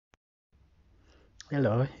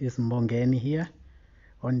Hello, it's Mbongeni here.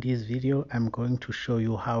 On this video, I'm going to show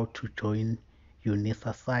you how to join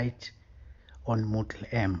UNISA site on Moodle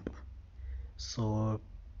AMP. So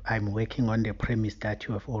I'm working on the premise that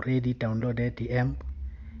you have already downloaded the AMP.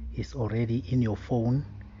 It's already in your phone.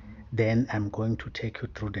 Then I'm going to take you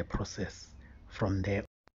through the process from there.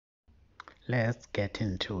 Let's get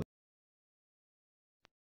into it.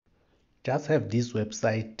 Just have this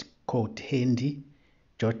website code handy,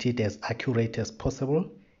 jot it as accurate as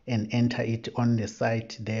possible, and enter it on the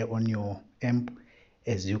site there on your AMP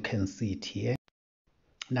as you can see it here.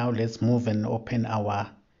 Now let's move and open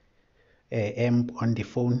our AMP on the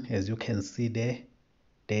phone. As you can see there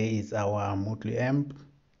is our Moodle AMP.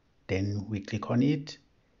 Then we click on it.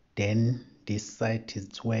 Then this site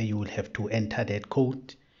is where you will have to enter that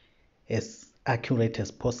code as accurate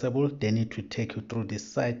as possible. Then it will take you through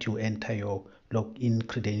this site. You enter your login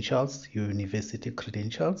credentials, your university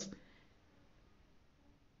credentials.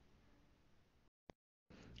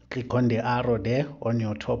 Click on the arrow there on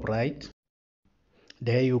your top right.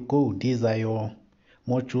 There you go. These are your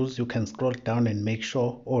modules. You can scroll down and make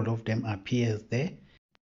sure all of them appears there.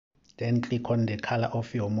 Then click on the color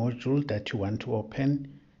of your module that you want to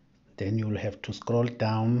open. Then you'll have to scroll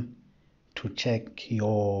down to check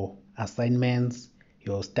your assignments,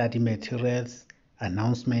 your study materials,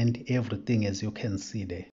 announcement, everything as you can see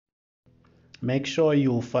there. Make sure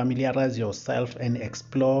you familiarize yourself and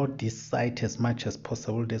explore this site as much as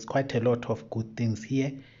possible. There's quite a lot of good things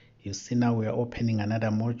here. You see now we are opening another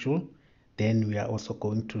module. Then we are also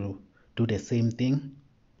going to do the same thing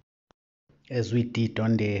as we did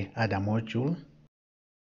on the other module.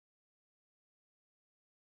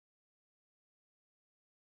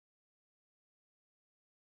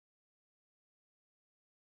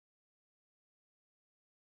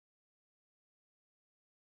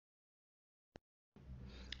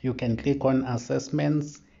 You can click on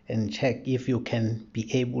assessments and check if you can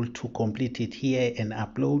be able to complete it here and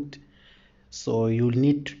upload. So you'll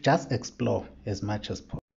need to just explore as much as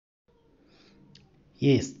possible.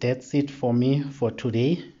 Yes, that's it for me for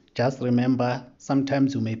today. Just remember,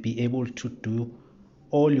 sometimes you may be able to do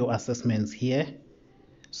all your assessments here.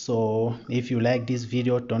 So if you like this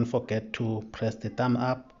video, don't forget to press the thumb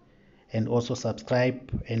up and also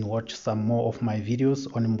subscribe and watch some more of my videos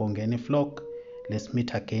on Mbongeni Vlog. Let's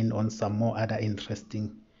meet again on some more other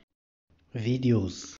interesting videos.